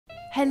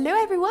Hello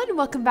everyone,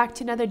 welcome back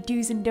to another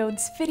do's and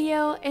don'ts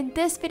video. In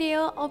this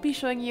video, I'll be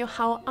showing you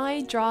how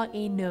I draw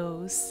a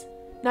nose.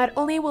 Not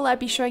only will I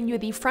be showing you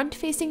the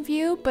front-facing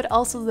view, but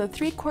also the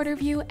 3/4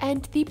 view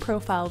and the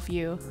profile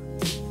view.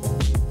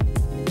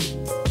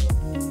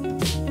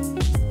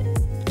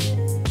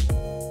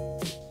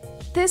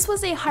 This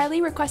was a highly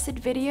requested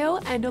video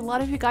and a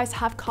lot of you guys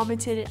have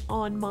commented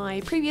on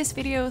my previous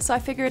video, so I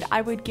figured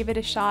I would give it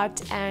a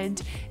shot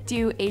and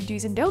do a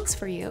do's and don'ts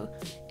for you.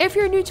 If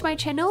you're new to my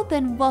channel,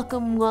 then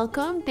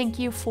welcome. Thank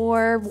you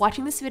for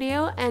watching this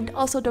video, and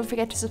also don't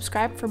forget to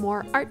subscribe for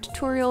more art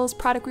tutorials,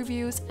 product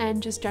reviews,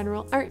 and just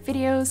general art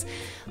videos.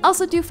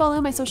 Also do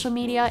follow my social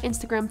media,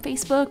 Instagram,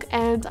 Facebook,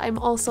 and I'm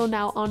also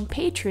now on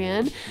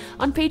Patreon.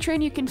 On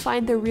Patreon you can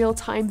find the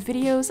real-time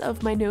videos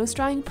of my nose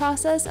drawing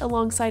process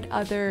alongside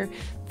other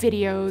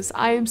videos.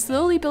 I am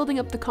slowly building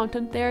up the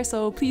content there,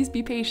 so please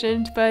be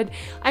patient, but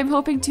I'm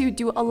hoping to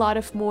do a lot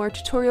of more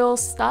tutorial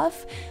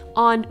stuff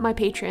on my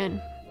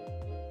Patreon.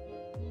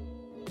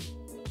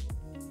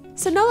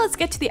 So now let's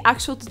get to the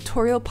actual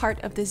tutorial part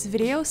of this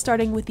video,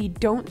 starting with the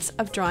don'ts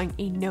of drawing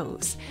a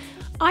nose.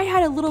 I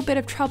had a little bit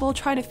of trouble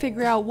trying to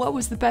figure out what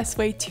was the best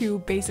way to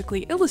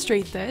basically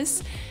illustrate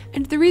this,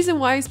 and the reason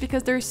why is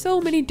because there's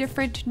so many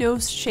different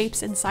nose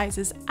shapes and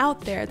sizes out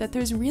there that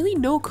there's really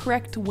no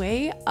correct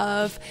way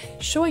of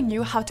showing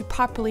you how to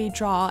properly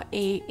draw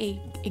a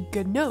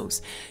good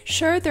nose.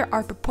 Sure, there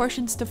are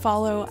proportions to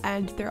follow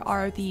and there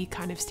are the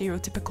kind of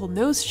stereotypical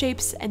nose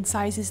shapes and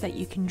sizes that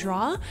you can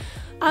draw,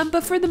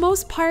 but for the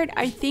most part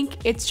I think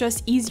it's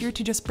just easier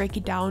to just break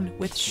it down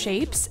with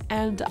shapes,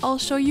 and I'll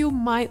show you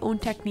my own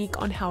technique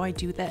on how I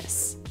do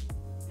this.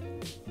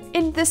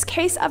 In this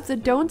case of the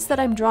don'ts that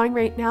I'm drawing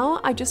right now,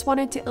 I just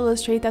wanted to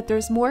illustrate that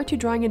there's more to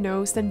drawing a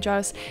nose than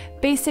just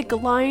basic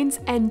lines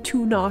and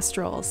 2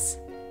 nostrils.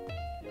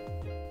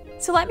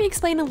 So let me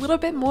explain a little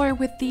bit more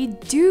with the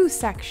do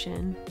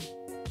section.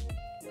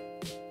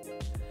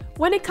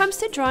 When it comes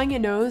to drawing a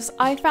nose,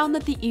 I found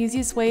that the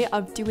easiest way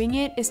of doing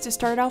it is to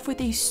start off with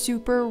a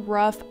super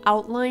rough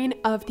outline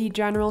of the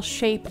general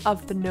shape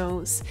of the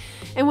nose.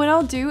 And what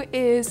I'll do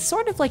is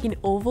sort of like an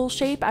oval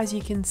shape, as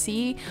you can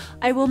see.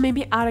 I will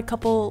maybe add a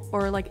couple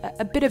or like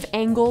a bit of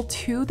angle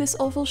to this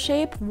oval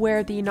shape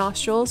where the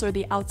nostrils or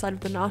the outside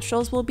of the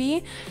nostrils will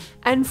be.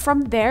 And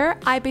from there,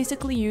 I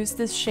basically use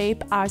this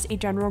shape as a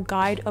general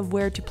guide of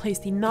where to place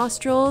the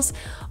nostrils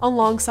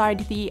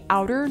alongside the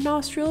outer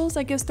nostrils,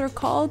 I guess they're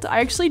called.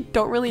 I actually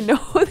don't really know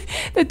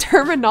the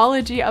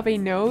terminology of a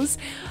nose,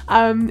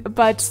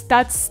 but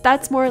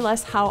that's more or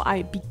less how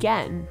I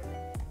began.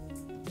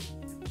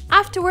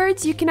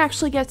 Afterwards, you can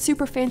actually get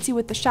super fancy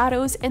with the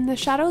shadows, and the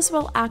shadows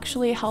will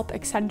actually help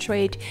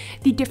accentuate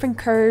the different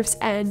curves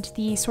and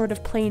the sort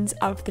of planes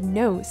of the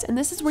nose. And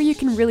this is where you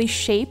can really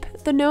shape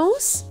the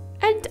nose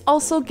and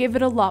also give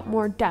it a lot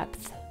more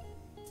depth.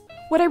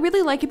 What I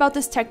really like about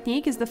this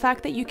technique is the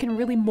fact that you can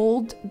really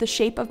mold the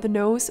shape of the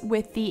nose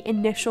with the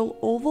initial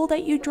oval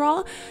that you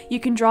draw. You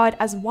can draw it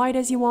as wide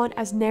as you want,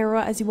 as narrow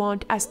as you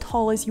want, as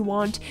tall as you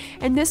want,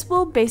 and this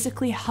will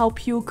basically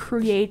help you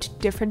create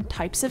different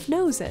types of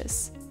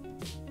noses.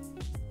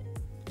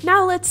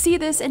 Now let's see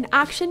this in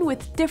action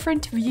with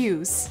different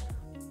views.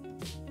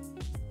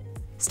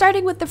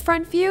 Starting with the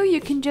front view, you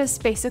can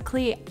just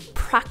basically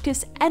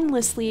practice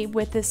endlessly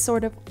with this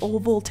sort of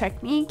oval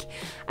technique.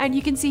 And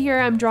you can see here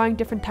I'm drawing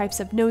different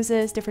types of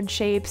noses, different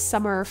shapes.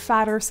 Some are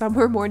fatter, some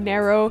are more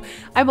narrow.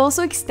 I'm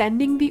also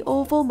extending the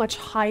oval much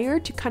higher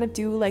to kind of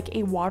do like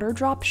a water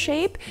drop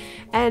shape.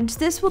 And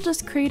this will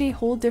just create a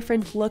whole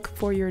different look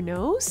for your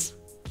nose.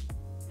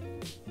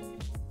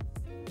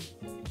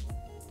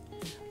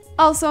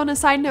 Also, on a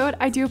side note,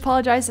 I do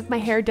apologize if my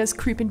hair does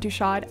creep into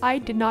shot. I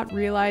did not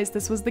realize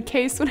this was the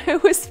case when I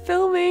was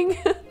filming,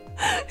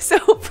 so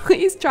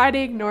please try to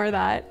ignore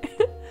that.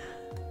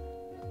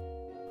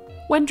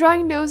 When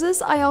drawing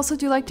noses, I also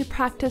do like to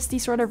practice the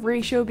sort of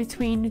ratio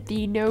between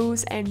the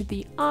nose and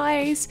the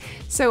eyes.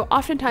 So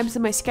oftentimes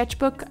in my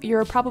sketchbook,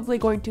 you're probably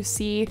going to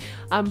see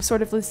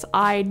sort of this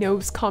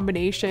eye-nose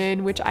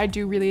combination, which I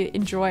do really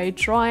enjoy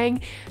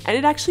drawing, and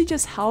it actually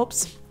just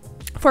helps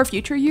for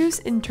future use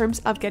in terms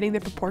of getting the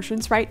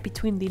proportions right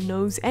between the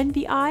nose and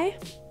the eye.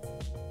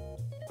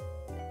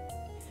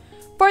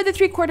 For the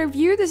 3/4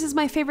 view, this is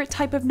my favorite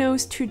type of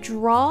nose to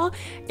draw.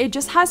 It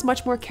just has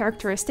much more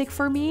characteristic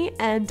for me,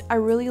 and I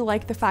really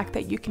like the fact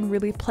that you can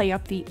really play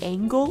up the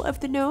angle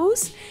of the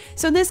nose.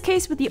 So in this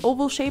case, with the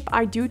oval shape,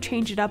 I do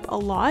change it up a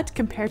lot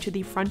compared to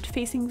the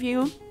front-facing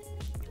view.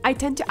 I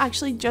tend to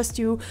actually just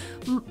do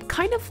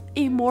kind of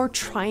a more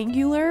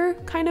triangular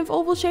kind of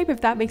oval shape,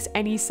 if that makes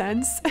any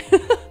sense.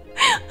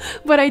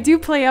 But I do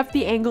play up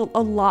the angle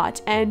a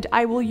lot, and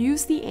I will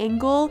use the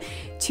angle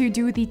to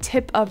do the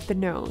tip of the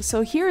nose.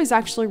 So here is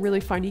actually really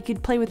fun. You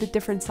could play with the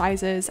different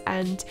sizes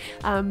and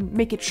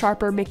make it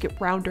sharper, make it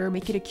rounder,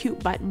 make it a cute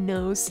button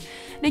nose.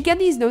 And again,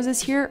 these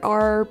noses here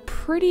are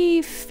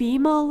pretty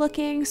female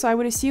looking, so I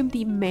would assume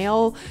the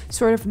male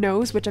sort of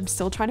nose, which I'm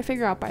still trying to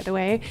figure out by the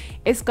way,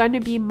 is going to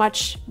be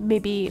much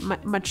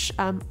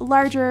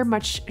larger,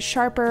 much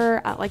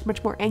sharper, like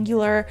much more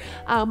angular.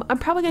 I'm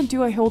probably going to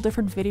do a whole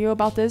different video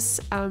about this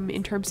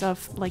in terms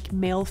of like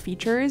male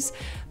features,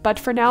 but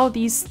for now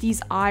these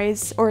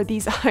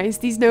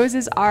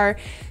noses are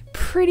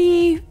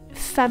pretty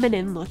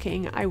feminine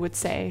looking, I would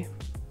say.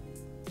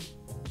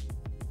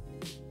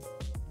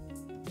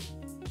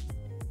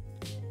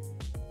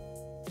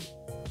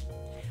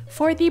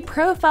 For the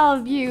profile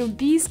view,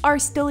 these are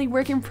still a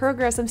work in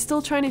progress. I'm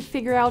still trying to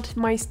figure out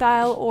my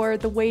style or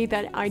the way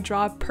that I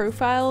draw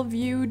profile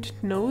viewed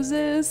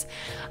noses.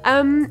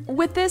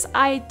 With this,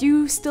 I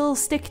do still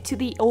stick to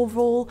the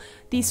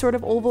sort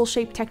of oval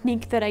shaped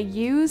technique that I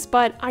use,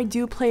 but I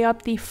do play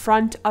up the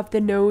front of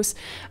the nose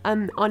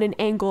on an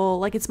angle,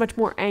 like it's much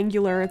more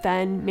angular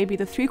than maybe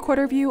the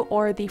 3/4 view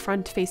or the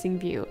front facing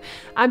view.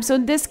 So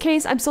in this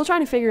case, I'm still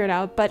trying to figure it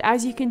out, but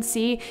as you can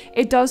see,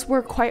 it does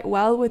work quite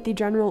well with the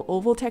general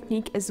oval technique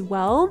as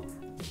well.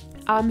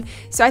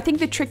 So I think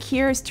the trick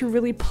here is to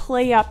really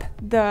play up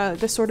the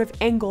sort of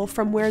angle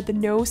from where the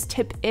nose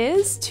tip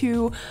is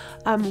to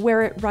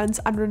where it runs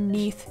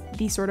underneath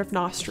the sort of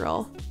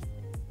nostril.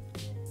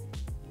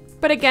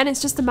 But again,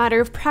 it's just a matter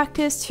of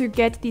practice to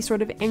get the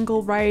sort of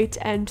angle right,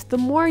 and the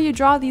more you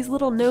draw these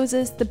little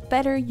noses, the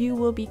better you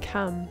will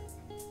become.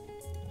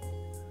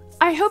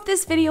 I hope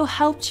this video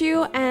helped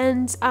you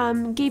and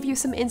gave you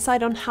some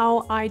insight on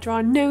how I draw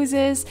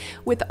noses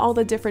with all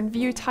the different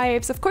view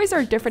types. Of course, there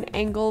are different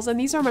angles, and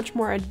these are much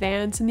more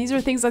advanced, and these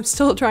are things I'm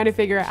still trying to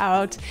figure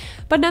out.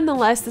 But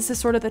nonetheless, this is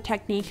sort of the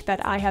technique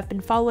that I have been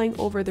following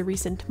over the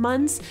recent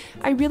months.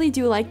 I really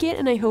do like it,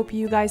 and I hope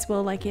you guys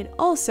will like it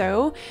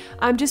also.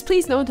 Just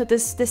please note that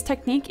this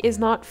technique is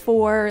not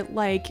for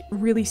like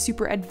really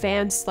super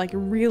advanced, like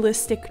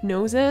realistic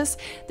noses.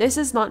 This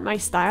is not my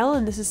style,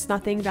 and this is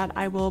nothing that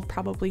I will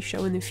probably show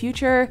in the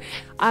future.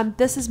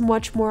 This is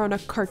much more on a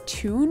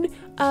cartoon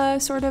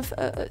sort of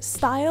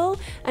style,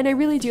 and I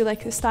really do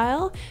like this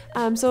style.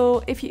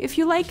 So if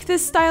you like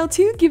this style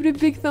too, give it a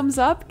big thumbs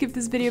up, give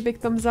this video a big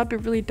thumbs up.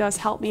 It really does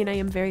help me, and I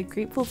am very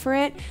grateful for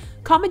it.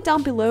 Comment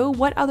down below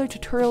what other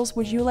tutorials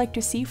would you like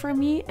to see from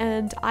me,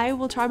 and I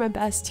will try my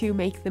best to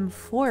make them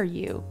for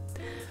you.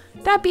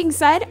 That being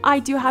said, I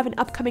do have an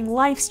upcoming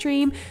live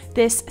stream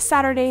this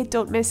Saturday.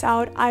 Don't miss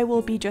out. I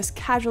will be just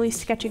casually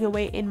sketching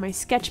away in my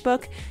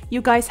sketchbook.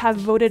 You guys have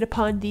voted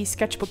upon the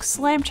sketchbook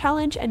slam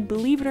challenge, and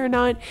believe it or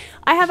not,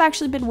 I have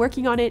actually been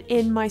working on it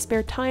in my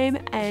spare time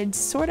and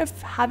sort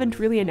of haven't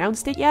really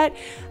announced it yet,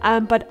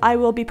 but I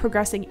will be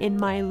progressing in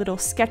my little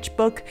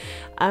sketchbook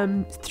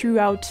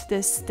throughout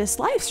this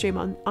live stream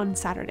on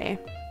Saturday.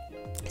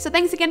 So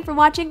thanks again for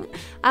watching.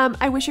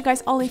 I wish you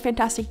guys all a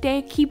fantastic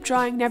day. Keep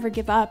drawing, never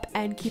give up,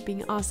 and keep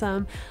being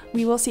awesome.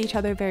 We will see each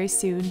other very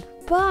soon.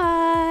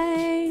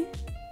 Bye!